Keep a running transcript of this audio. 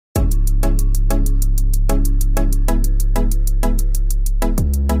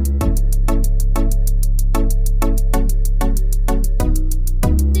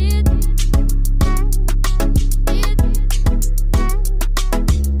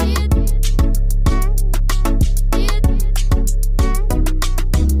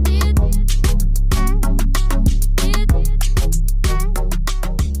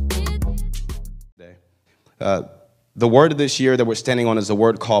The word of this year that we're standing on is a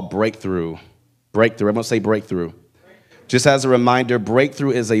word called breakthrough. Breakthrough. Everyone say breakthrough. Just as a reminder,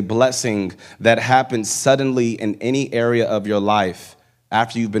 breakthrough is a blessing that happens suddenly in any area of your life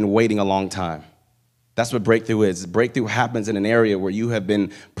after you've been waiting a long time. That's what breakthrough is. Breakthrough happens in an area where you have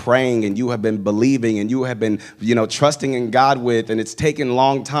been praying and you have been believing and you have been, trusting in God with, and it's taken a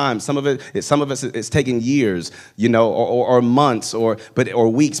long time. Some of us it's taken years, or months or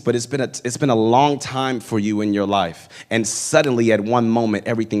weeks, but it's been a long time for you in your life. And suddenly at one moment,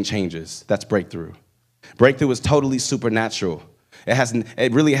 everything changes. That's breakthrough. Breakthrough is totally supernatural.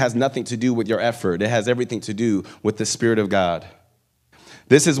 It really has nothing to do with your effort. It has everything to do with the Spirit of God.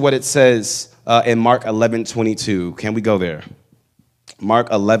 This is what it says in Mark 11:22. Can we go there? Mark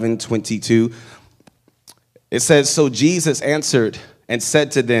 11:22. It says, "So Jesus answered and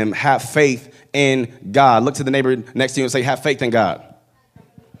said to them, 'Have faith in God.'" Look to the neighbor next to you and say, "Have faith in God."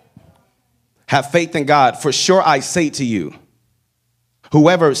 "Have faith in God. For sure I say to you,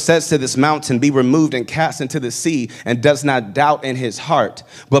 whoever says to this mountain, 'Be removed and cast into the sea,' and does not doubt in his heart,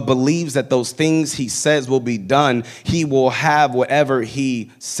 but believes that those things he says will be done, he will have whatever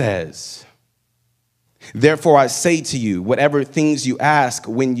he says. Therefore I say to you, whatever things you ask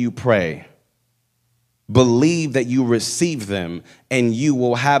when you pray, believe that you receive them and you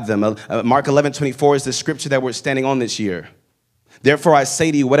will have them." Mark 11:24 is the scripture that we're standing on this year. "Therefore, I say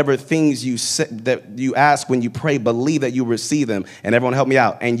to you, whatever things that you ask when you pray, believe that you receive them." And everyone help me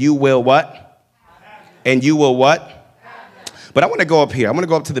out. And you will what? And you will what? But I want to go up here. I want to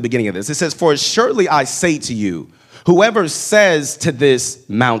go up to the beginning of this. It says, "For surely I say to you, whoever says to this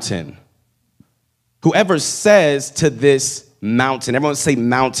mountain," whoever says to this mountain, everyone say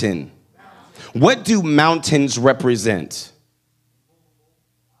mountain. What do mountains represent?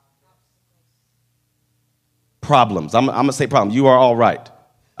 Problems. I'm gonna say problems. You are all right.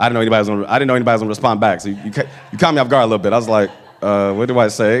 I didn't know anybody was gonna respond back. So you caught me off guard a little bit. I was like, what do I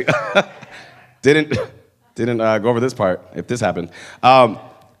say? Didn't go over this part if this happened.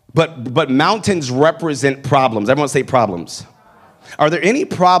 But mountains represent problems. Everyone say problems. Are there any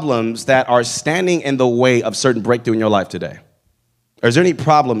problems that are standing in the way of certain breakthrough in your life today? Or is there any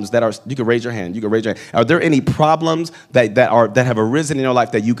problems that are? You can raise your hand. Are there any problems that have arisen in your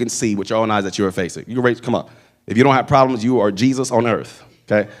life that you can see with your own eyes that you are facing? You can raise. Come on. If you don't have problems, you are Jesus on earth,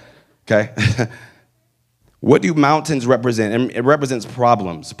 okay? What do mountains represent? It represents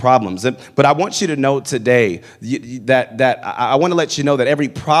problems. But I want you to know today that I want to let you know that every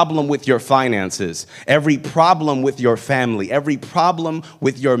problem with your finances, every problem with your family, every problem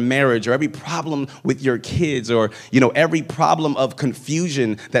with your marriage, or every problem with your kids, or every problem of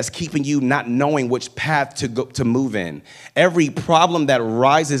confusion that's keeping you not knowing which path to move in, every problem that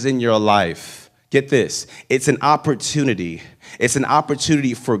rises in your life, get this, it's an opportunity. It's an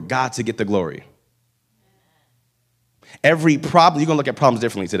opportunity for God to get the glory. Every problem, you're going to look at problems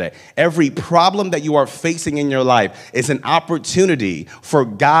differently today. Every problem that you are facing in your life is an opportunity for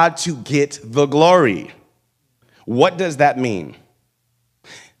God to get the glory. What does that mean?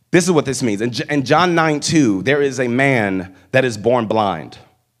 This is what this means. In John 9:2, there is a man that is born blind.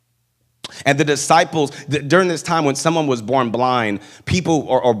 And the disciples, during this time when someone was born blind, people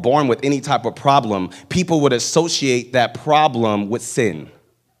or born with any type of problem, people would associate that problem with sin.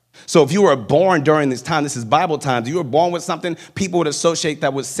 So if you were born during this time, this is Bible times, you were born with something, people would associate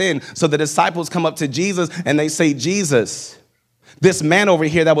that with sin. So the disciples come up to Jesus and they say, "Jesus, this man over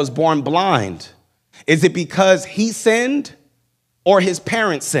here that was born blind, is it because he sinned or his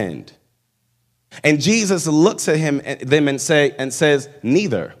parents sinned?" And Jesus looks at them and says,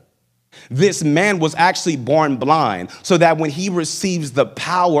 "Neither. This man was actually born blind so that when he receives the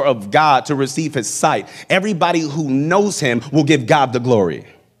power of God to receive his sight, everybody who knows him will give God the glory."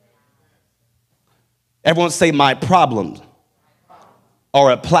 Everyone say, "My problems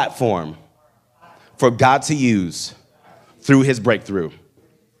are a platform for God to use through his breakthrough."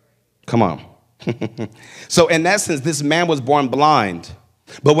 Come on. So in essence, this man was born blind.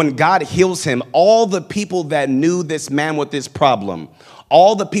 But when God heals him, all the people that knew this man with this problem,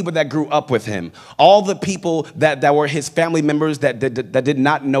 all the people that grew up with him, all the people that were his family members that did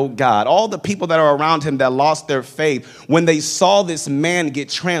not know God, all the people that are around him that lost their faith, when they saw this man get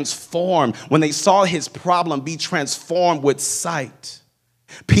transformed, when they saw his problem be transformed with sight,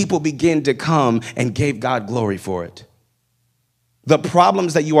 people began to come and gave God glory for it. The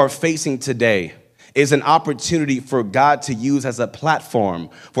problems that you are facing today is an opportunity for God to use as a platform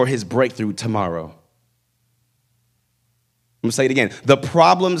for his breakthrough tomorrow. I'm going to say it again. The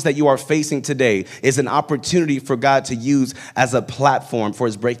problems that you are facing today is an opportunity for God to use as a platform for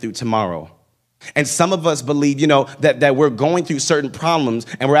his breakthrough tomorrow. And some of us believe, that we're going through certain problems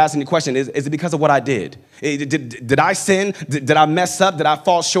and we're asking the question, is it because of what I did? Did I sin? Did I mess up? Did I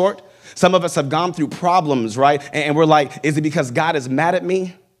fall short? Some of us have gone through problems, right? And we're like, is it because God is mad at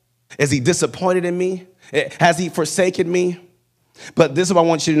me? Is he disappointed in me? Has he forsaken me? But this is what I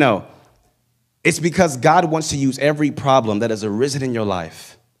want you to know. It's because God wants to use every problem that has arisen in your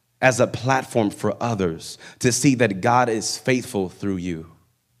life as a platform for others to see that God is faithful through you.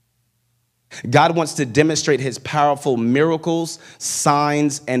 God wants to demonstrate his powerful miracles,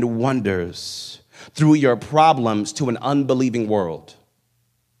 signs, and wonders through your problems to an unbelieving world.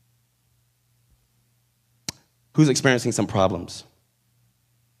 Who's experiencing some problems?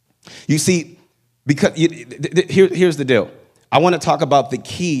 You see, because here's the deal. I want to talk about the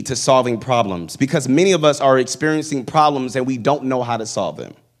key to solving problems because many of us are experiencing problems and we don't know how to solve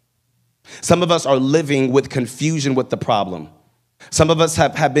them. Some of us are living with confusion with the problem. Some of us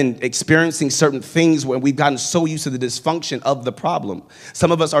have been experiencing certain things where we've gotten so used to the dysfunction of the problem.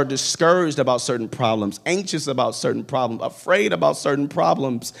 Some of us are discouraged about certain problems, anxious about certain problems, afraid about certain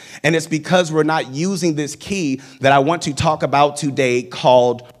problems. And it's because we're not using this key that I want to talk about today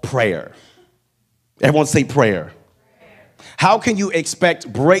called prayer. Everyone say prayer. How can you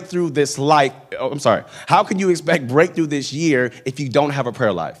expect breakthrough this life? How can you expect breakthrough this year if you don't have a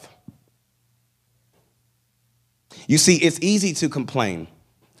prayer life? You see, it's easy to complain.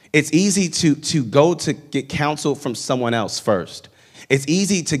 It's easy to go to get counsel from someone else first. It's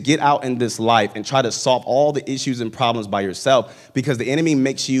easy to get out in this life and try to solve all the issues and problems by yourself because the enemy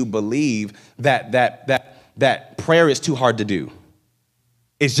makes you believe that prayer is too hard to do.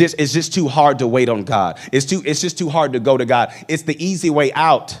 It's just too hard to wait on God. It's just too hard to go to God. It's the easy way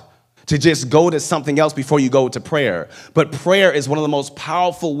out to just go to something else before you go to prayer. But prayer is one of the most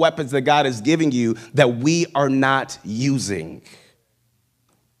powerful weapons that God is giving you that we are not using.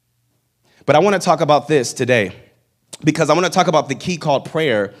 But I want to talk about this today because I want to talk about the key called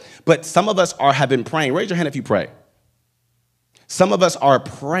prayer. But some of us have been praying. Raise your hand if you pray. Some of us are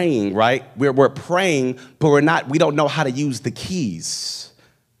praying, right? We're praying, but we don't know how to use the keys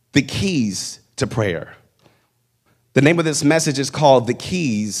to prayer. The name of this message is called The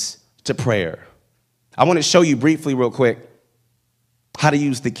Keys to Prayer. I want to show you briefly real quick how to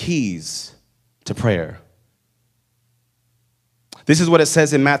use the keys to prayer. This is what it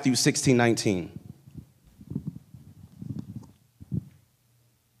says in Matthew 16:19.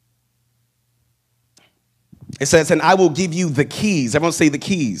 It says, and I will give you the keys. Everyone say the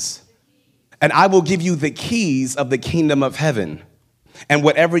keys. And I will give you the keys of the kingdom of heaven. And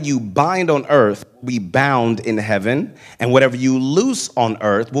whatever you bind on earth will be bound in heaven, and whatever you loose on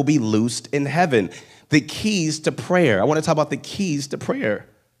earth will be loosed in heaven. The keys to prayer. I want to talk about the keys to prayer.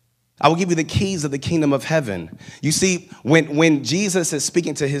 I will give you the keys of the kingdom of heaven. You see, when Jesus is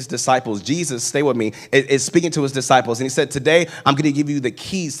speaking to his disciples, Jesus, stay with me, is speaking to his disciples, and he said, today I'm going to give you the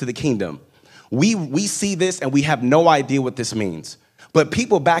keys to the kingdom. We see this and we have no idea what this means. But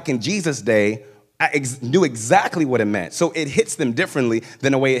people back in Jesus' day knew exactly what it meant. So it hits them differently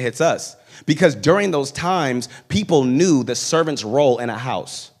than the way it hits us. Because during those times, people knew the servant's role in a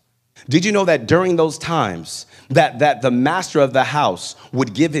house. Did you know that during those times, that the master of the house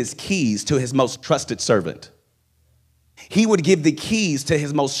would give his keys to his most trusted servant? He would give the keys to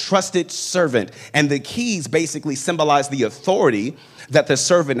his most trusted servant. And the keys basically symbolize the authority that the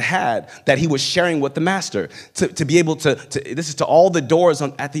servant had that he was sharing with the master. To be able to this is to all the doors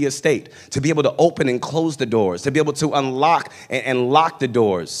at the estate, to be able to open and close the doors, to be able to unlock and lock the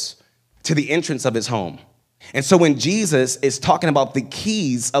doors to the entrance of his home. And so when Jesus is talking about the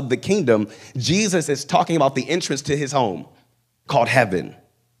keys of the kingdom, Jesus is talking about the entrance to his home called heaven.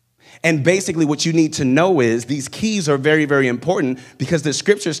 And basically what you need to know is these keys are very, very important because the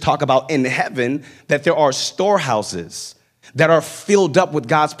scriptures talk about in heaven that there are storehouses that are filled up with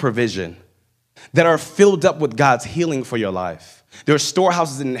God's provision, that are filled up with God's healing for your life. There are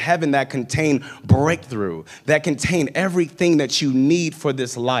storehouses in heaven that contain breakthrough, that contain everything that you need for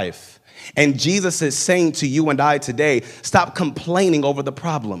this life. And Jesus is saying to you and I today, stop complaining over the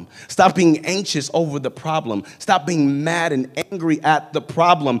problem. Stop being anxious over the problem. Stop being mad and angry at the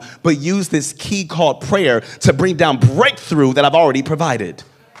problem, but use this key called prayer to bring down breakthrough that I've already provided.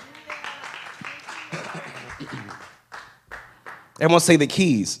 Everyone say the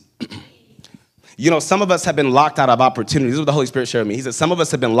keys. You know, some of us have been locked out of opportunities. This is what the Holy Spirit showed me. He said, some of us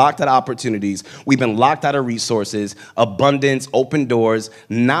have been locked out of opportunities. We've been locked out of resources, abundance, open doors,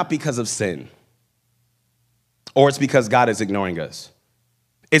 not because of sin. Or it's because God is ignoring us.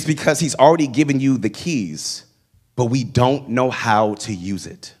 It's because he's already given you the keys, but we don't know how to use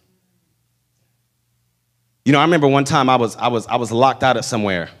it. You know, I remember one time I was locked out of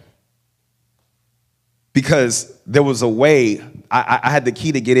somewhere. Because there was a way, I had the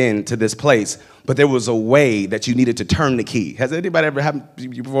key to get into this place, but there was a way that you needed to turn the key. Has anybody ever happened to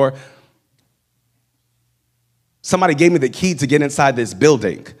you before? Somebody gave me the key to get inside this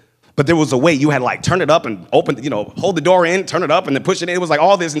building, but there was a way you had to like turn it up and open, hold the door in, turn it up and then push it in. It was like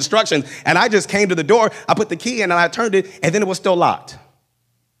all this instructions. And I just came to the door, I put the key in and I turned it and then it was still locked.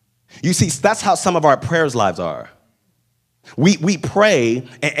 You see, that's how some of our prayers lives are. We pray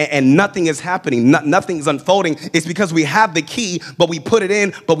and nothing is happening. Nothing's unfolding. It's because we have the key, but we put it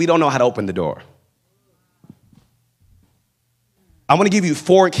in, but we don't know how to open the door. I want to give you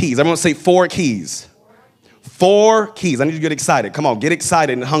 4 keys. Everyone say 4 keys. 4 keys. I need you to get excited. Come on, get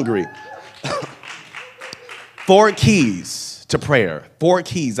excited and hungry. 4 keys to prayer. 4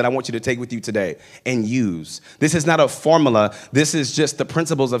 keys that I want you to take with you today and use. This is not a formula. This is just the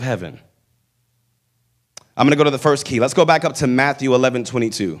principles of heaven. I'm going to go to the first key. Let's go back up to Matthew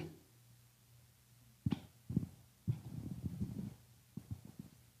 11:22.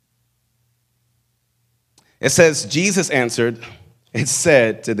 It says, Jesus answered and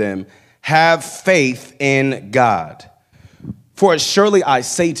said to them, have faith in God. For surely I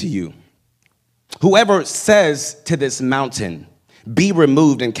say to you, whoever says to this mountain, be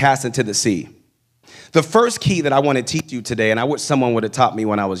removed and cast into the sea. The first key that I want to teach you today, and I wish someone would have taught me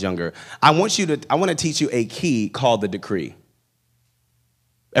when I was younger, I want to teach you a key called the decree.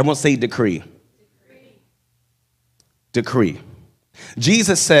 Everyone say decree. Decree.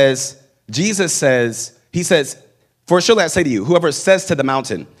 Jesus says, he says, for surely I say to you, whoever says to the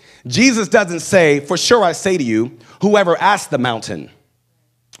mountain. Jesus doesn't say, for sure I say to you, whoever asks the mountain.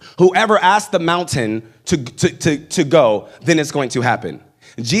 Whoever asks the mountain to go, then it's going to happen.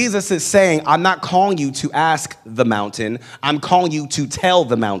 Jesus is saying, I'm not calling you to ask the mountain. I'm calling you to tell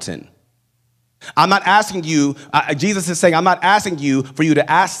the mountain. I'm not asking you, Jesus is saying, I'm not asking you for you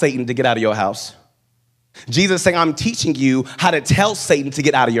to ask Satan to get out of your house. Jesus is saying, I'm teaching you how to tell Satan to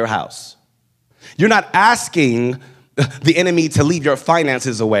get out of your house. You're not asking the enemy to leave your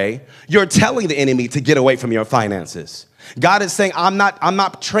finances away. You're telling the enemy to get away from your finances. God is saying, I'm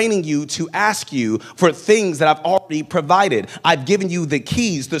not training you to ask you for things that I've already provided. I've given you the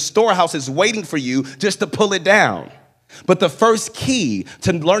keys. The storehouse is waiting for you just to pull it down. But the first key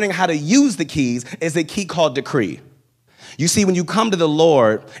to learning how to use the keys is a key called decree. You see, when you come to the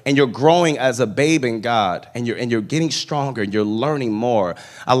Lord and you're growing as a babe in God and you're getting stronger and you're learning more,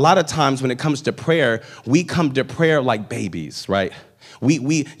 a lot of times when it comes to prayer, we come to prayer like babies, right?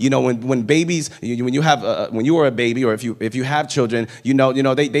 When babies, when you were a baby, or if you have children,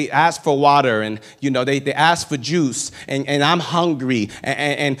 they ask for water and they ask for juice and I'm hungry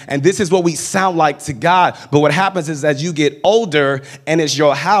and this is what we sound like to God. But what happens is as you get older and it's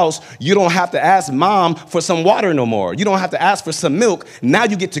your house, you don't have to ask mom for some water no more. You don't have to ask for some milk. Now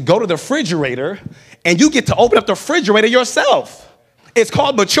you get to go to the refrigerator and you get to open up the refrigerator yourself. It's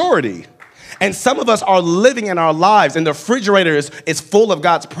called maturity. And some of us are living in our lives and the refrigerator is full of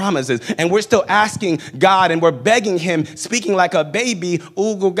God's promises. And we're still asking God and we're begging him, speaking like a baby.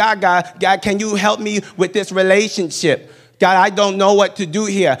 Ooh, God, can you help me with this relationship? God, I don't know what to do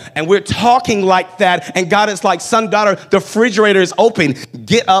here. And we're talking like that. And God is like, son, daughter, the refrigerator is open.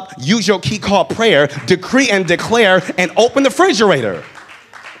 Get up, use your key called prayer, decree and declare, and open the refrigerator.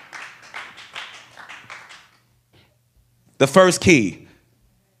 The first key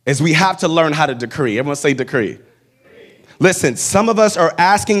is we have to learn how to decree. Everyone say decree. Listen, some of us are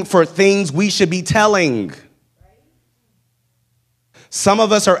asking for things we should be telling. Some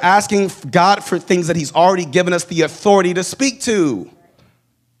of us are asking God for things that he's already given us the authority to speak to.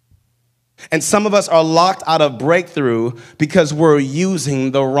 And some of us are locked out of breakthrough because we're using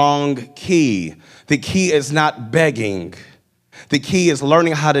the wrong key. The key is not begging. The key is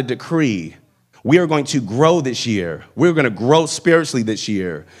learning how to decree. We are going to grow this year. We're going to grow spiritually this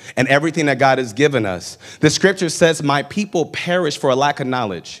year and everything that God has given us. The scripture says, my people perish for a lack of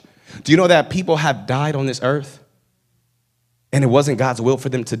knowledge. Do you know that people have died on this earth and it wasn't God's will for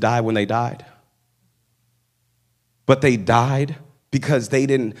them to die when they died? But they died because they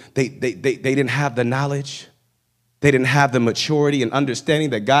didn't have the knowledge. They didn't have the maturity and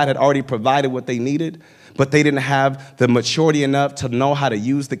understanding that God had already provided what they needed, but they didn't have the maturity enough to know how to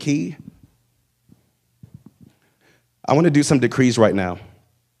use the key. I want to do some decrees right now.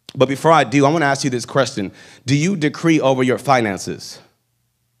 But before I do, I want to ask you this question. Do you decree over your finances?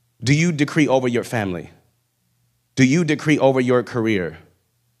 Do you decree over your family? Do you decree over your career?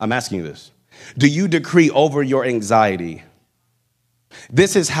 I'm asking you this. Do you decree over your anxiety?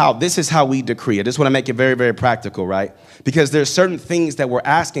 This is how we decree. I just want to make it very, very practical, right? Because there's certain things that we're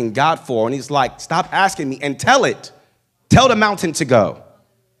asking God for, and he's like, stop asking me and tell it. Tell the mountain to go.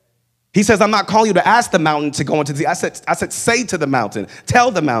 He says, I'm not calling you to ask the mountain to go into the sea. I said, say to the mountain,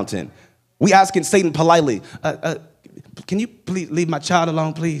 tell the mountain. We asking Satan politely, can you please leave my child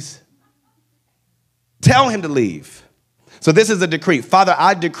alone, please? Tell him to leave. So this is a decree. Father,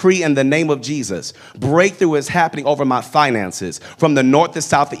 I decree in the name of Jesus, breakthrough is happening over my finances from the north, the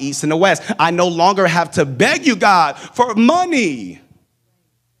south, the east, and the west. I no longer have to beg you, God, for money.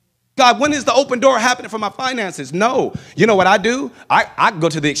 God, when is the open door happening for my finances? No. You know what I do? I go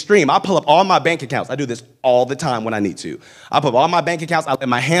to the extreme. I pull up all my bank accounts. I do this all the time when I need to. I pull up all my bank accounts. I lay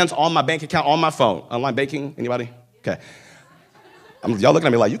my hands on my bank account on my phone. Online banking, anybody? Okay. Y'all looking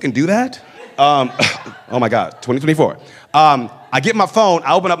at me like, you can do that? Oh my God, 2024. I get my phone,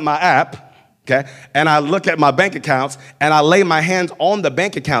 I open up my app, okay, and I look at my bank accounts, and I lay my hands on the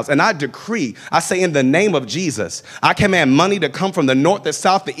bank accounts, and I decree, I say in the name of Jesus, I command money to come from the north, the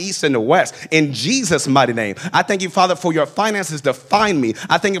south, the east, and the west, in Jesus' mighty name. I thank you, Father, for your finances to find me.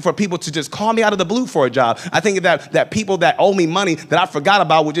 I thank you for people to just call me out of the blue for a job. I thank you that people that owe me money that I forgot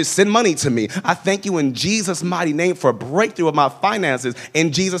about would just send money to me. I thank you in Jesus' mighty name for a breakthrough of my finances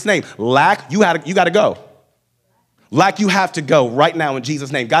in Jesus' name. Lack, you got to go. Lack, you have to go right now in Jesus'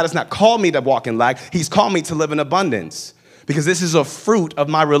 name. God has not called me to walk in lack. He's called me to live in abundance because this is a fruit of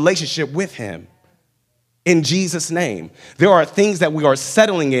my relationship with him. In Jesus' name. There are things that we are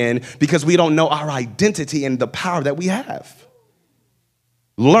settling in because we don't know our identity and the power that we have.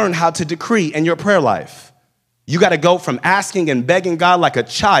 Learn how to decree in your prayer life. You got to go from asking and begging God like a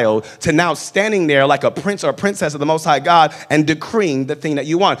child to now standing there like a prince or princess of the Most High God and decreeing the thing that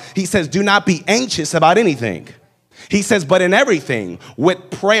you want. He says, do not be anxious about anything. He says, but in everything,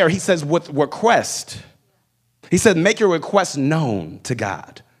 with prayer, he says, with request. He said, make your request known to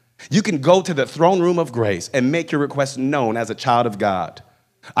God. You can go to the throne room of grace and make your request known as a child of God.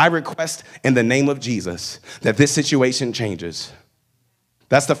 I request in the name of Jesus that this situation changes.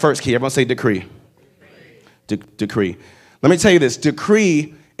 That's the first key. Everyone say decree. Decree. Let me tell you this.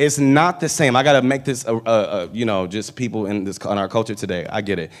 Decree is not the same. I got to make this, just people in our culture today. I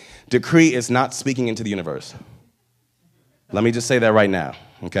get it. Decree is not speaking into the universe. Let me just say that right now,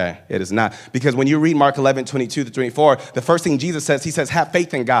 okay? It is not. Because when you read Mark 11:22-24, the first thing Jesus says, he says, have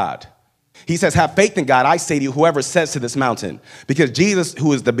faith in God. He says, have faith in God. I say to you, whoever says to this mountain. Because Jesus,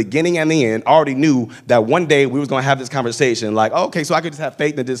 who is the beginning and the end, already knew that one day we was going to have this conversation. Like, okay, so I could just have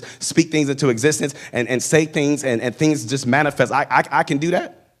faith and just speak things into existence and say things and things just manifest. I can do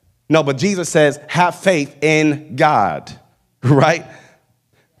that? No, but Jesus says, have faith in God, right?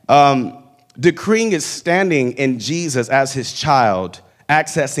 Decreeing is standing in Jesus as his child,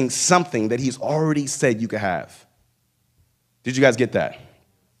 accessing something that he's already said you could have. Did you guys get that?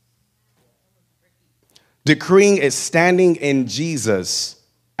 Decreeing is standing in Jesus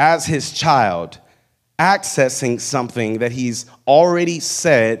as his child, accessing something that he's already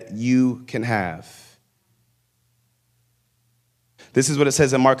said you can have. This is what it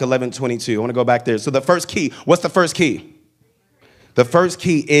says in Mark 11:22. I want to go back there. So the first key, what's the first key? The first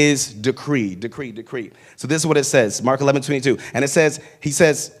key is decree, decree, decree. So this is what it says, Mark 11:22. And it says, he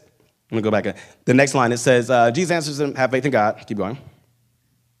says, I'm going to go back. The next line, it says, Jesus answers him, have faith in God. Keep going.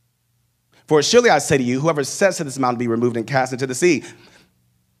 For surely I say to you, whoever says to this mountain be removed and cast into the sea.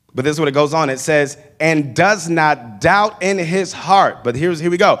 But this is what it goes on. It says, and does not doubt in his heart. But here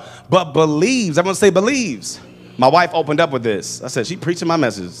we go. But believes. Everyone say believes. My wife opened up with this. I said, she preaching my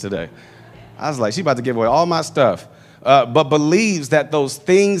message today. I was like, she about to give away all my stuff. But believes that those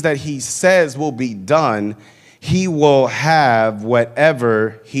things that he says will be done, he will have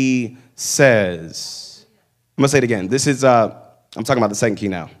whatever he says. I'm going to say it again. This is, I'm talking about the second key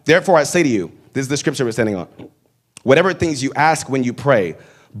now. Therefore, I say to you, this is the scripture we're standing on. Whatever things you ask when you pray,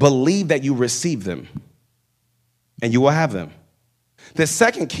 believe that you receive them, and you will have them. The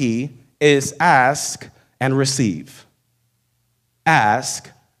second key is ask and receive.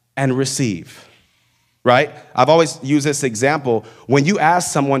 Ask and receive. Right? I've always used this example. When you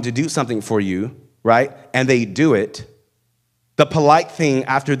ask someone to do something for you, right, and they do it, the polite thing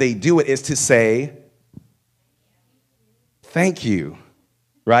after they do it is to say, thank you,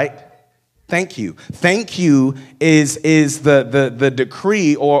 right? Thank you. Thank you is the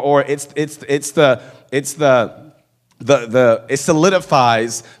decree or it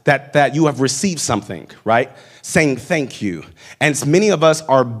solidifies that you have received something, right? Saying thank you. And many of us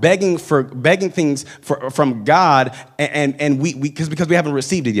are begging things from God and because we haven't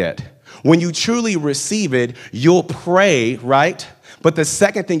received it yet. When you truly receive it, you'll pray, right? But the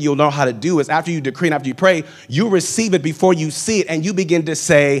second thing you'll know how to do is after you decree and after you pray, you receive it before you see it and you begin to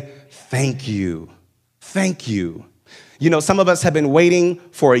say, thank you. Thank you. You know, some of us have been waiting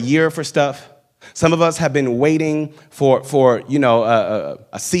for a year for stuff. Some of us have been waiting for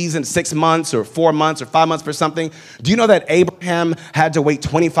a season, 6 months or 4 months or 5 months for something. Do you know that Abraham had to wait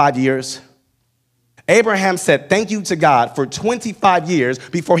 25 years? Abraham said thank you to God for 25 years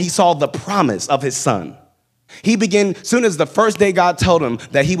before he saw the promise of his son. He began, soon as the first day God told him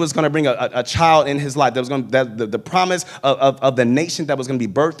that he was going to bring a child in his life, the promise of the nation that was going to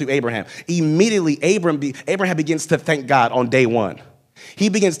be birthed through Abraham. Immediately, Abraham begins to thank God on day one. He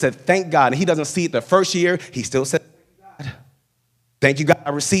begins to thank God, and he doesn't see it the first year. He still said, thank you, God. I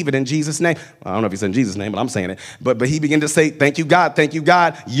receive it in Jesus' name. I don't know if he said in Jesus' name, but I'm saying it. But he began to say, thank you, God. Thank you,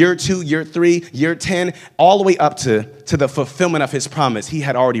 God. Year 2, year 3, year 10, all the way up to the fulfillment of his promise. He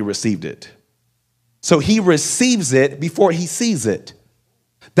had already received it. So he receives it before he sees it.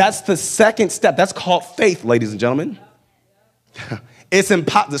 That's the second step. That's called faith, ladies and gentlemen.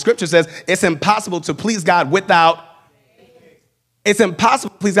 The scripture says it's impossible to please God without. It's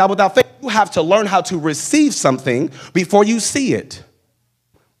impossible to please God without faith. You have to learn how to receive something before you see it.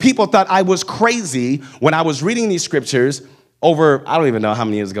 People thought I was crazy when I was reading these scriptures over, I don't even know how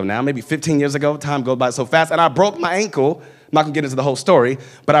many years ago now, maybe 15 years ago. Time goes by so fast. And I broke my ankle. I'm not going to get into the whole story,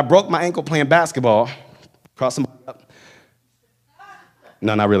 but I broke my ankle playing basketball. Cross somebody up.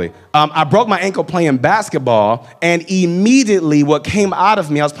 No, not really. I broke my ankle playing basketball, and immediately what came out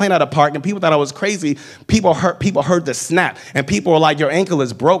of me, I was playing at a park, and people thought I was crazy. People heard the snap, and people were like, your ankle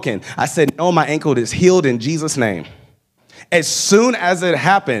is broken. I said, no, my ankle is healed in Jesus' name. As soon as it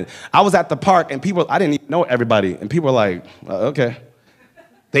happened, I was at the park, and I didn't even know everybody, and people were like, okay.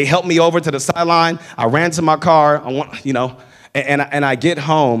 They helped me over to the sideline. I ran to my car, and I get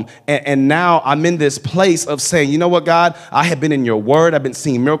home, and now I'm in this place of saying, you know what, God? I have been in your word. I've been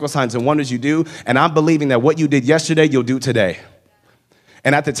seeing miracle signs and wonders you do, and I'm believing that what you did yesterday, you'll do today.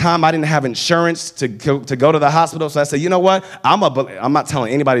 And at the time, I didn't have insurance to go to the hospital, so I said, you know what? I'm not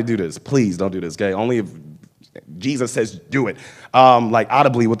telling anybody to do this. Please don't do this, okay? Only if Jesus says do it, like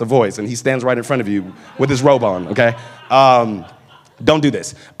audibly with the voice, and he stands right in front of you with his robe on, okay? Don't do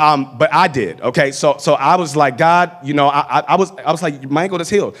this. But I did, okay? So I was like, God, I was like, my ankle is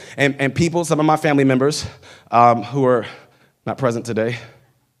healed. And people, some of my family members who are not present today,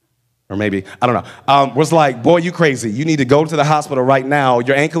 or maybe, I don't know, was like, boy, you crazy. You need to go to the hospital right now.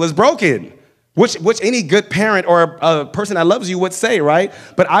 Your ankle is broken. Which any good parent or a person that loves you would say, right?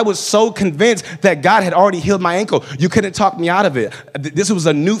 But I was so convinced that God had already healed my ankle. You couldn't talk me out of it. This was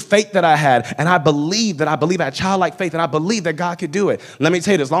a new faith that I had, and I believe I had childlike faith, and I believed that God could do it. Let me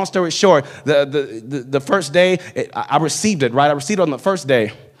tell you this, long story short, the first day, I received it, right? I received it on the first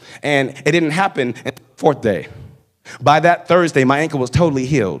day, and it didn't happen until the fourth day. By that Thursday, my ankle was totally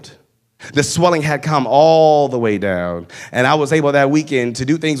healed. The swelling had come all the way down, and I was able that weekend to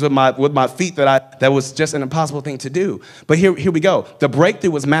do things with my feet that was just an impossible thing to do. But here we go. The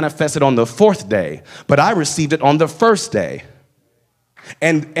breakthrough was manifested on the fourth day, but I received it on the first day.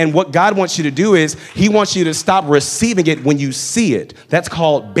 And what God wants you to do is he wants you to stop receiving it when you see it. That's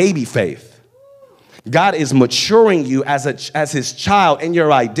called baby faith. God is maturing you as his child in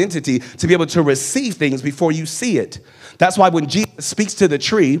your identity to be able to receive things before you see it. That's why when Jesus speaks to the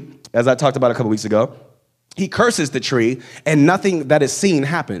tree, as I talked about a couple weeks ago, he curses the tree and nothing that is seen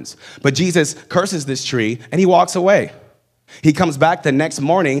happens. But Jesus curses this tree and he walks away. He comes back the next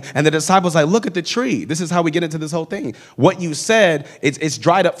morning and the disciples are like, look at the tree. This is how we get into this whole thing. What you said, it's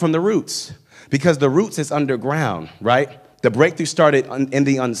dried up from the roots because the roots is underground, right? The breakthrough started in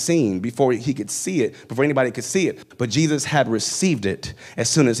the unseen before he could see it, before anybody could see it. But Jesus had received it as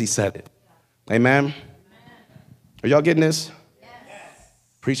soon as he said it. Amen? Are y'all getting this?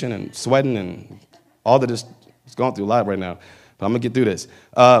 Preaching and sweating and all that is going through a lot right now. But I'm going to get through this.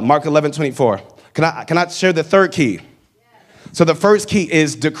 Mark 11:24. Can I share the third key? So the first key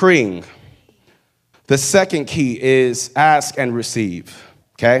is decreeing. The second key is ask and receive.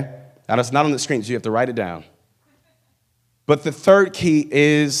 Okay? Now, that's not on the screen, so you have to write it down. But the third key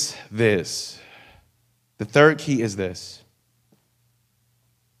is this. The third key is this.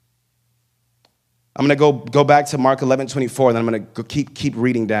 I'm going to go back to Mark 11:24, and then I'm going to keep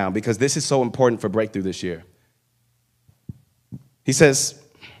reading down because this is so important for breakthrough this year. He says,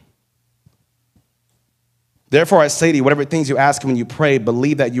 therefore I say to you, whatever things you ask when you pray,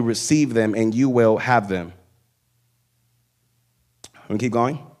 believe that you receive them and you will have them. I'm going to keep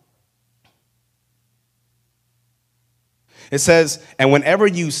going. It says, and whenever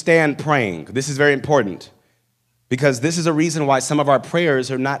you stand praying, this is very important because this is a reason why some of our prayers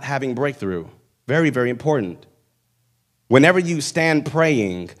are not having breakthrough. Very, very important. Whenever you stand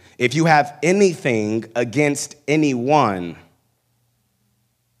praying, if you have anything against anyone,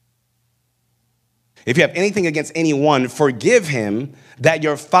 If you have anything against anyone, forgive him, that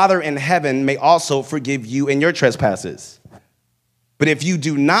your Father in heaven may also forgive you in your trespasses. But if you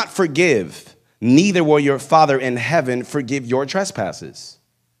do not forgive, neither will your Father in heaven forgive your trespasses.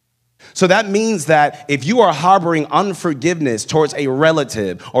 So that means that if you are harboring unforgiveness towards a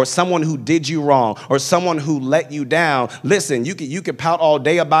relative or someone who did you wrong or someone who let you down, listen, you can pout all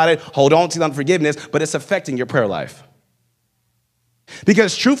day about it, hold on to the unforgiveness, but it's affecting your prayer life.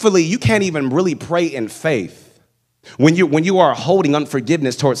 Because truthfully, you can't even really pray in faith when you are holding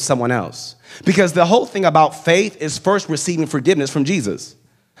unforgiveness towards someone else. Because the whole thing about faith is first receiving forgiveness from Jesus.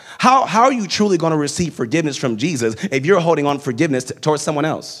 How are you truly going to receive forgiveness from Jesus if you're holding on forgiveness towards someone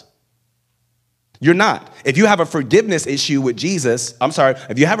else? You're not. If you have a forgiveness issue with Jesus,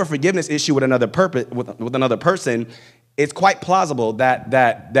 if you have a forgiveness issue with another person, it's quite plausible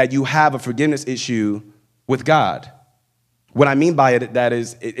that you have a forgiveness issue with God. What I mean by it, that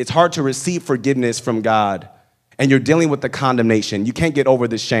is, it's hard to receive forgiveness from God, and you're dealing with the condemnation. You can't get over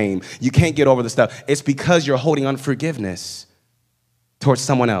the shame. You can't get over the stuff. It's because you're holding unforgiveness towards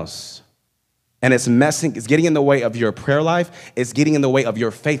someone else. And it's getting in the way of your prayer life. It's getting in the way of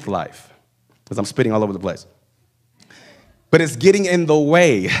your faith life. Because I'm spitting all over the place. But it's getting in the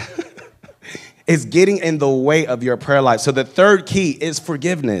way. It's getting in the way of your prayer life. So the third key is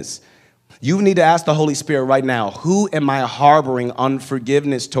forgiveness. You need to ask the Holy Spirit right now, who am I harboring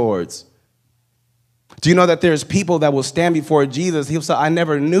unforgiveness towards? Do you know that there's people that will stand before Jesus? He'll say, I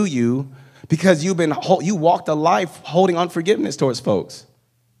never knew you, because you walked a life holding unforgiveness towards folks.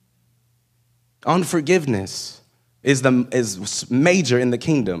 Unforgiveness is major in the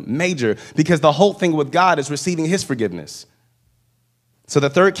kingdom, major, because the whole thing with God is receiving his forgiveness. So the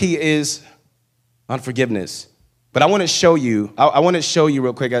third key is unforgiveness. But I want to show you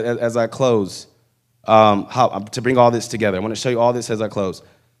real quick as I close, how to bring all this together. I want to show you all this as I close.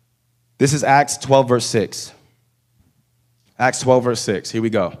 This is Acts 12, verse 6. Acts 12, verse 6. Here we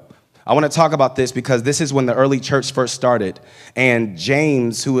go. I want to talk about this because this is when the early church first started. And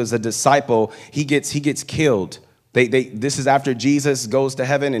James, who is a disciple, he gets killed. This is after Jesus goes to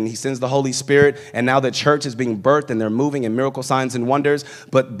heaven and he sends the Holy Spirit, and now the church is being birthed and they're moving in miracle signs and wonders.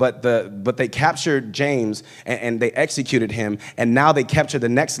 But they captured James and they executed him, and now they capture the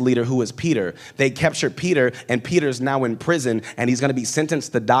next leader, who is Peter. They captured Peter, and Peter's now in prison, and he's going to be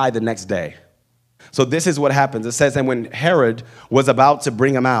sentenced to die the next day. So this is what happens. It says, and when Herod was about to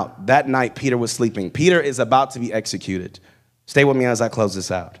bring him out, that night Peter was sleeping. Peter is about to be executed. Stay with me as I close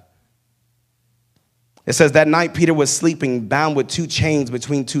this out. It says that night Peter was sleeping, bound with 2 chains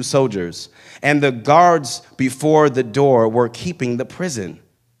between 2 soldiers, and the guards before the door were keeping the prison.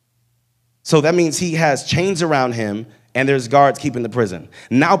 So that means he has chains around him, and there's guards keeping the prison.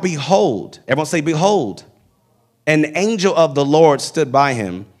 Now behold, everyone say behold, an angel of the Lord stood by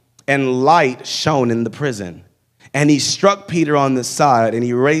him, and light shone in the prison. And he struck Peter on the side, and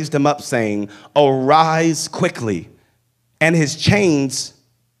he raised him up, saying, arise quickly. And his chains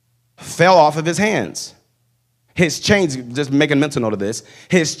fell off of his hands. His chains, just make a mental note of this,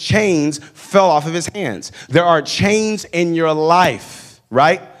 his chains fell off of his hands. There are chains in your life,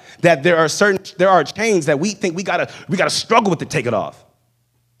 right? That there are chains that we think we gotta struggle with to take it off.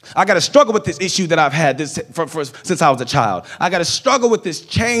 I got to struggle with this issue that I've had since I was a child. I got to struggle with this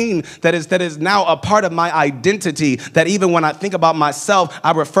chain that is now a part of my identity, that even when I think about myself,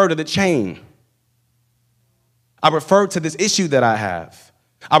 I refer to the chain. I refer to this issue that I have.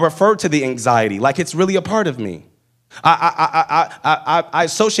 I refer to the anxiety like it's really a part of me. I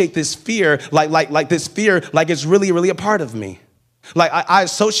associate this fear like this fear like it's really, really a part of me. Like I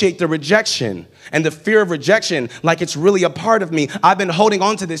associate the rejection and the fear of rejection like it's really a part of me. I've been holding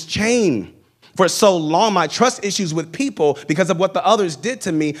on to this chain for so long. My trust issues with people because of what the others did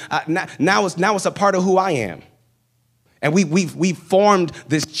to me. Now it's a part of who I am. And we formed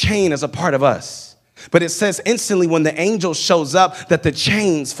this chain as a part of us. But it says instantly when the angel shows up that the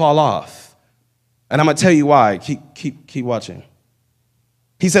chains fall off. And I'm going to tell you why. Keep watching.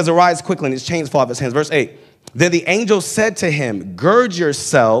 He says, arise quickly, and his chains fall off his hands. Verse 8. Then the angel said to him, gird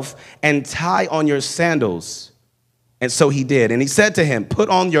yourself and tie on your sandals. And so he did. And he said to him, put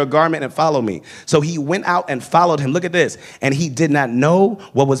on your garment and follow me. So he went out and followed him. Look at this. And he did not know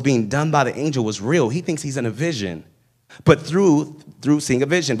what was being done by the angel was real. He thinks he's in a vision. But through seeing a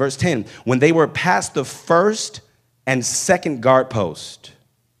vision. Verse 10, when they were past the first and second guard post,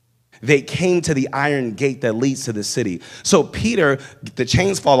 they came to the iron gate that leads to the city. So Peter, the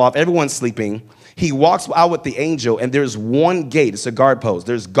chains fall off, everyone's sleeping. He walks out with the angel, and there's one gate. It's a guard post.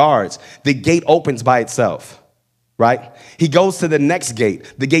 There's guards. The gate opens by itself, right? He goes to the next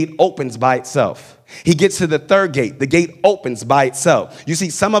gate. The gate opens by itself. He gets to the third gate. The gate opens by itself. You see,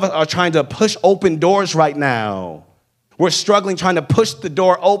 some of us are trying to push open doors right now. We're struggling trying to push the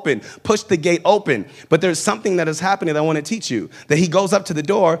door open, push the gate open. But there's something that is happening that I want to teach you. That he goes up to the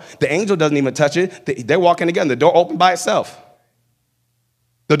door. The angel doesn't even touch it. They're walking together. The door opened by itself.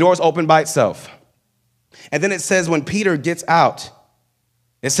 The door's open by itself. And then it says when Peter gets out,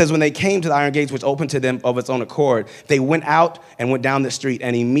 it says when they came to the iron gates, which opened to them of its own accord, they went out and went down the street,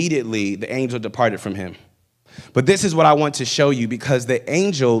 and immediately the angel departed from him. But this is what I want to show you, because the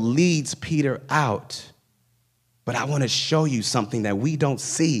angel leads Peter out. But I want to show you something that we don't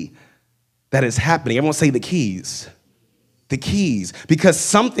see that is happening. Everyone say the keys. The keys. Because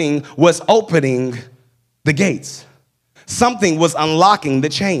something was opening the gates. Something was unlocking the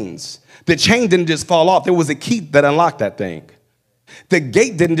chains. The chain didn't just fall off. There was a key that unlocked that thing. The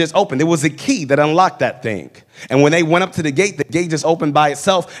gate didn't just open. There was a key that unlocked that thing. And when they went up to the gate just opened by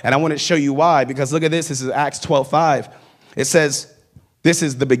itself. And I want to show you why. Because look at this. This is Acts 12:5. It says, this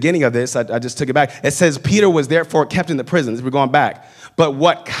is the beginning of this. I just took it back. It says, Peter was therefore kept in the prison. We're going back. But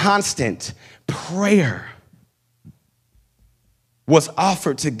what constant prayer was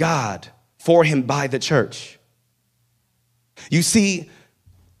offered to God for him by the church. You see,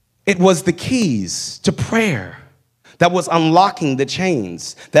 it was the keys to prayer that was unlocking the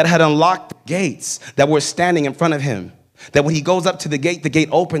chains, that had unlocked the gates that were standing in front of him. That when he goes up to the gate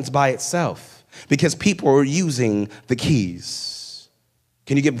opens by itself because people were using the keys.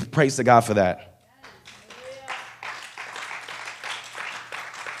 Can you give praise to God for that?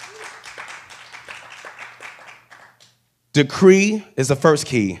 Decree is the first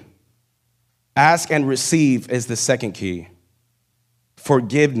key. Ask and receive is the second key.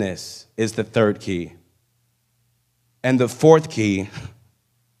 Forgiveness is the third key. And the fourth key, I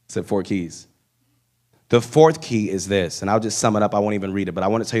said 4 keys. The fourth key is this, and I'll just sum it up. I won't even read it, but I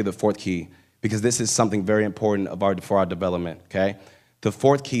want to tell you the fourth key because this is something very important for our development, okay? The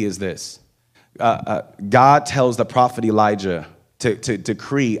fourth key is this. God tells the prophet Elijah to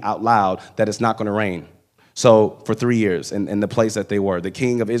decree out loud that it's not going to rain. So for 3 years in the place that they were, the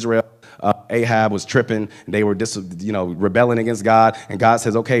king of Israel, Ahab, was tripping. And they were rebelling against God. And God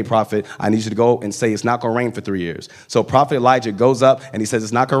says, okay, prophet, I need you to go and say it's not going to rain for 3 years. So prophet Elijah goes up and he says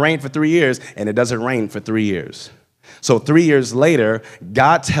it's not going to rain for 3 years. And it doesn't rain for 3 years. So 3 years later,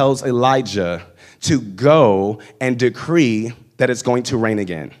 God tells Elijah to go and decree that it's going to rain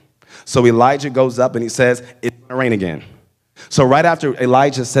again. So Elijah goes up and he says, it's going to rain again. So right after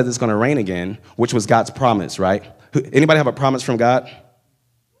Elijah says it's going to rain again, which was God's promise, right? Anybody have a promise from God?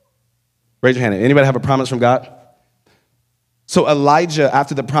 Raise your hand. Anybody have a promise from God? So Elijah,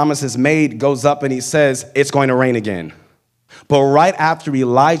 after the promise is made, goes up and he says, it's going to rain again. But right after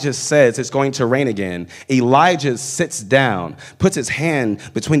Elijah says it's going to rain again, Elijah sits down, puts his hand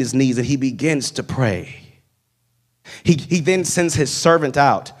between his knees, and he begins to pray. He then sends his servant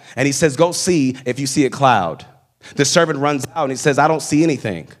out, and he says, go see if you see a cloud. The servant runs out, and he says, I don't see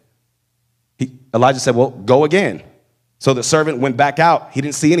anything. Elijah said, well, go again. So the servant went back out. He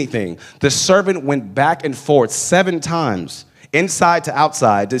didn't see anything. The servant went back and forth 7 times, inside to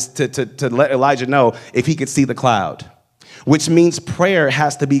outside, just to let Elijah know if he could see the cloud, which means prayer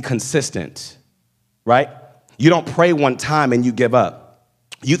has to be consistent, right? You don't pray one time and you give up.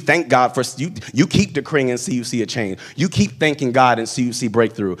 You thank God for, you keep decreeing and see you see a change. You keep thanking God and see you see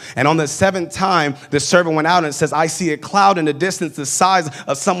breakthrough. And on the 7th time, the servant went out and says, I see a cloud in the distance the size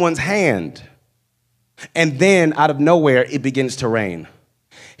of someone's hand. And then out of nowhere, it begins to rain.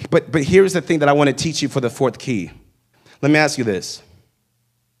 But here's the thing that I want to teach you for the 4th key. Let me ask you this.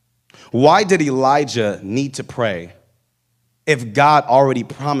 Why did Elijah need to pray if God already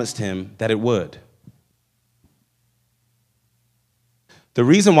promised him that it would? The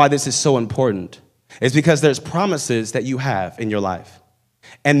reason why this is so important is because there's promises that you have in your life.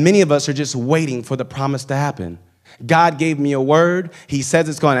 And many of us are just waiting for the promise to happen. God gave me a word. He says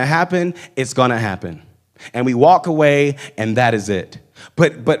it's going to happen. It's going to happen. And we walk away, and that is it.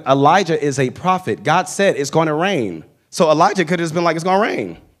 But Elijah is a prophet. God said it's going to rain. So Elijah could have just been like, it's going to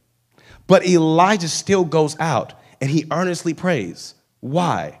rain. But Elijah still goes out, and he earnestly prays.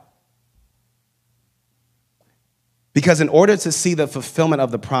 Why? Because in order to see the fulfillment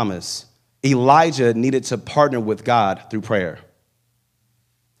of the promise, Elijah needed to partner with God through prayer.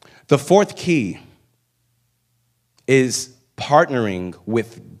 The 4th key is partnering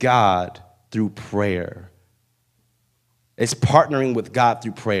with God through prayer. It's partnering with God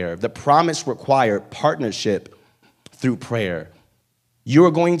through prayer. The promise required partnership through prayer. You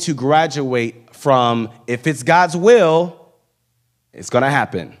are going to graduate from, if it's God's will, it's going to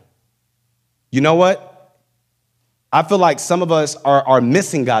happen. You know what? I feel like some of us are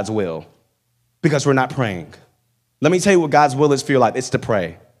missing God's will because we're not praying. Let me tell you what God's will is for your life. It's to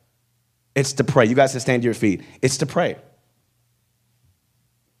pray. It's to pray. You guys can stand to your feet. It's to pray.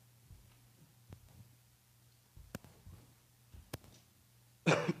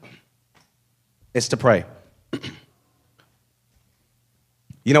 It's to pray.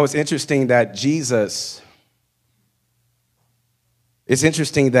 You know, it's interesting that Jesus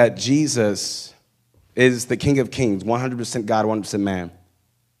is the King of Kings, 100% God, 100% man.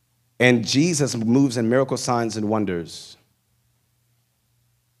 And Jesus moves in miracle signs and wonders.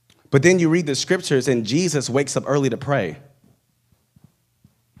 But then you read the scriptures and Jesus wakes up early to pray.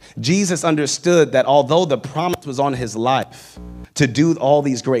 Jesus understood that although the promise was on his life to do all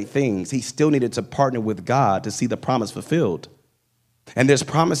these great things, he still needed to partner with God to see the promise fulfilled. And there's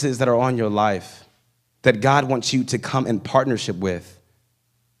promises that are on your life that God wants you to come in partnership with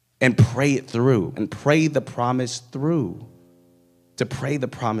and pray it through and pray the promise through, to pray the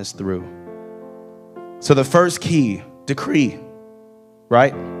promise through. So the first key, decree,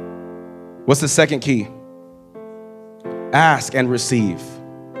 right? What's the second key? Ask and receive.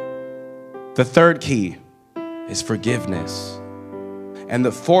 The third key is forgiveness. And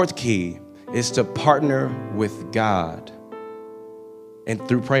the fourth key is to partner with God and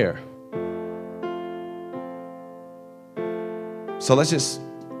through prayer. So let's just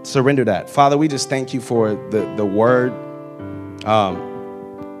surrender that. Father, we just thank you for the word.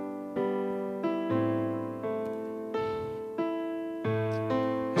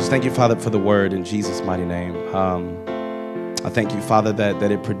 Just thank you, Father, for the word in Jesus' mighty name. I thank you, Father,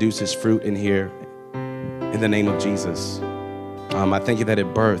 that it produces fruit in here in the name of Jesus. I thank you that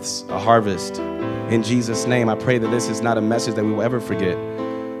it births a harvest in Jesus' name. I pray that this is not a message that we will ever forget.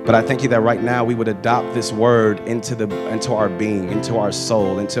 But I thank you that right now we would adopt this word into our being, into our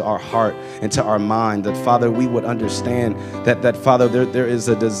soul, into our heart, into our mind. That, Father, we would understand that Father, there is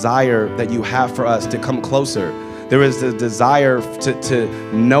a desire that you have for us to come closer. There is a desire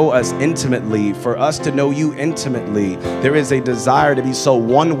to know us intimately, for us to know you intimately. There is a desire to be so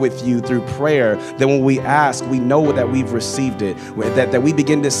one with you through prayer that when we ask, we know that we've received it. That we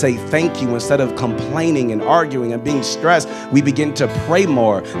begin to say thank you instead of complaining and arguing and being stressed. We begin to pray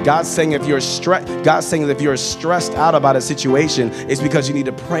more. God's saying that if you're stressed out about a situation, it's because you need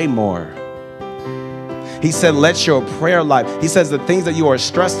to pray more. He said, let your prayer life, he says the things that you are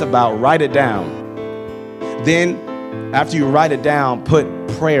stressed about, write it down. Then, after you write it down, put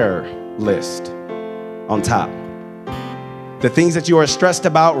prayer list on top. The things that you are stressed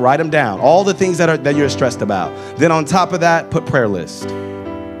about, write them down. All the things that you're stressed about. Then on top of that, put prayer list.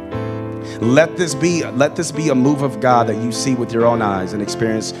 Let this be a move of God that you see with your own eyes and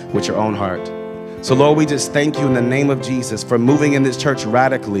experience with your own heart. So Lord, we just thank you in the name of Jesus for moving in this church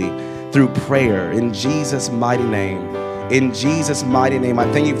radically through prayer in Jesus' mighty name. In Jesus' mighty name, I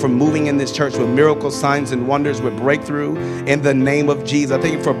thank you for moving in this church with miracles, signs, and wonders, with breakthrough in the name of Jesus. I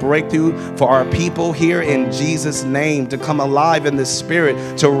thank you for breakthrough for our people here in Jesus' name, to come alive in the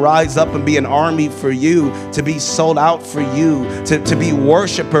spirit, to rise up and be an army for you, to be sold out for you, to be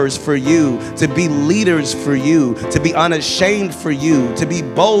worshipers for you, to be leaders for you, to be unashamed for you, to be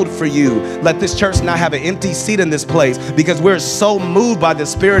bold for you. Let this church not have an empty seat in this place, because we're so moved by the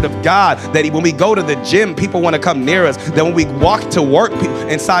Spirit of God that when we go to the gym, people want to come near us. That when we walk to work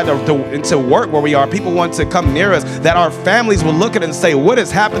into work where we are, people want to come near us, that our families will look at it and say, what is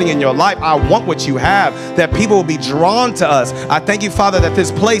happening in your life? I want what you have, that people will be drawn to us. I thank you, Father, that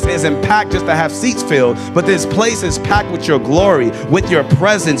this place isn't packed just to have seats filled, but this place is packed with your glory, with your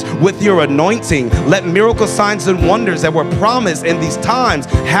presence, with your anointing. Let miracle signs and wonders that were promised in these times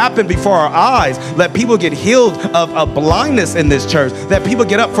happen before our eyes. Let people get healed of blindness in this church. Let people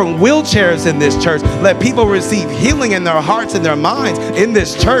get up from wheelchairs in this church. Let people receive healing in their hearts and their minds in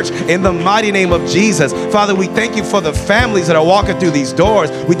this church in the mighty name of Jesus. Father, we thank you for the families that are walking through these doors.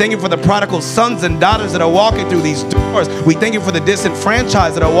 We thank you for the prodigal sons and daughters that are walking through these doors. We thank you for the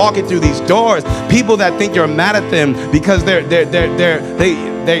disenfranchised that are walking through these doors. People that think you're mad at them because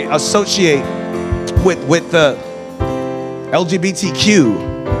they associate with the LGBTQ.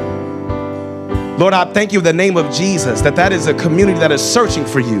 Lord, I thank you in the name of Jesus that is a community that is searching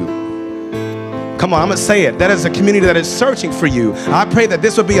for you. Come on, I'm going to say it. That is a community that is searching for you. I pray that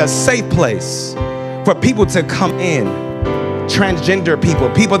this would be a safe place for people to come in. Transgender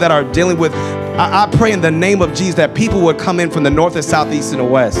people that are dealing with, I pray in the name of Jesus that people would come in from the north, the south, east, and the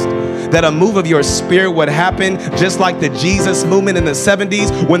west. That a move of your spirit would happen, just like the Jesus movement in the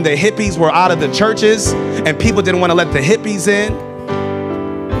 70s when the hippies were out of the churches and people didn't want to let the hippies in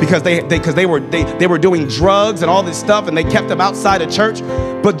because they were doing drugs and all this stuff and they kept them outside of church.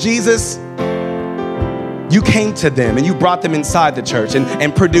 But Jesus, you came to them and you brought them inside the church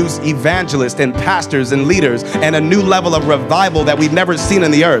and produced evangelists and pastors and leaders and a new level of revival that we've never seen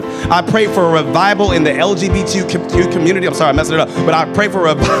in the earth. I pray for a revival in the LGBTQ community. I'm sorry, I'm messing it up, but I pray for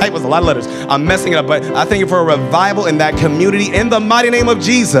a revival. It's a lot of letters. I'm messing it up, but I thank you for a revival in that community in the mighty name of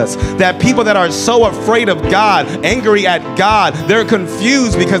Jesus. That people that are so afraid of God, angry at God, they're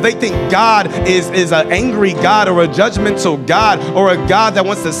confused because they think God is an angry God or a judgmental God or a God that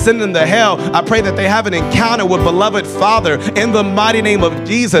wants to send them to hell. I pray that they have an encounter with beloved Father in the mighty name of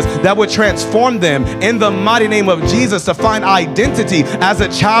Jesus that would transform them in the mighty name of Jesus to find identity as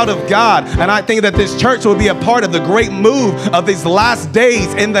a child of God. And I think that this church will be a part of the great move of these last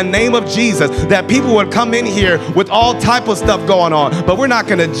days in the name of Jesus, that people would come in here with all type of stuff going on, but we're not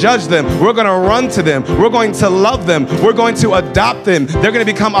going to judge them. We're going to run to them. We're going to love them. We're going to adopt them. They're going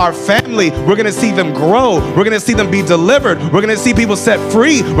to become our family. We're going to see them grow. We're going to see them be delivered. We're going to see people set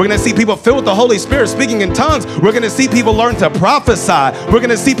free. We're going to see people filled with the Holy Spirit speaking in tongues. We're going to see people learn to prophesy. We're going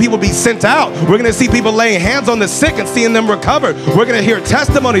to see people be sent out. We're going to see people laying hands on the sick and seeing them recovered. We're going to hear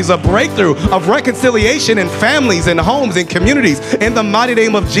testimonies of breakthrough, of reconciliation in families and homes and communities in the mighty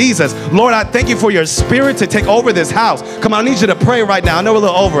name of Jesus. Lord, I thank you for your spirit to take over this house. Come on, I need you to pray right now. I know we're a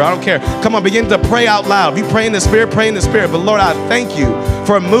little over. I don't care. Come on, begin to pray out loud. If you pray in the Spirit, pray in the Spirit. But Lord, I thank you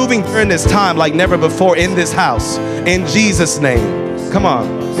for moving during this time like never before in this house. In Jesus' name. Come on.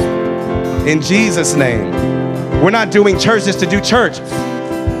 In Jesus' name. We're not doing church just to do church,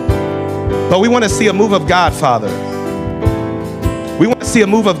 but we want to see a move of God, Father. We want to see a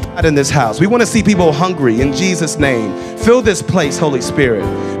move of God in this house. We want to see people hungry in Jesus' name. Fill this place, Holy Spirit.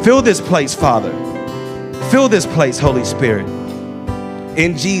 Fill this place, Father. Fill this place, Holy Spirit.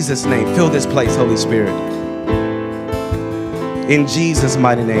 In Jesus' name, fill this place, Holy Spirit. In Jesus'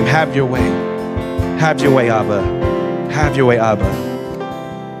 mighty name, have your way. Have your way, Abba. Have your way, Abba.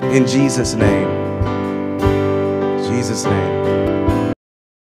 In Jesus' name. Jesus' name.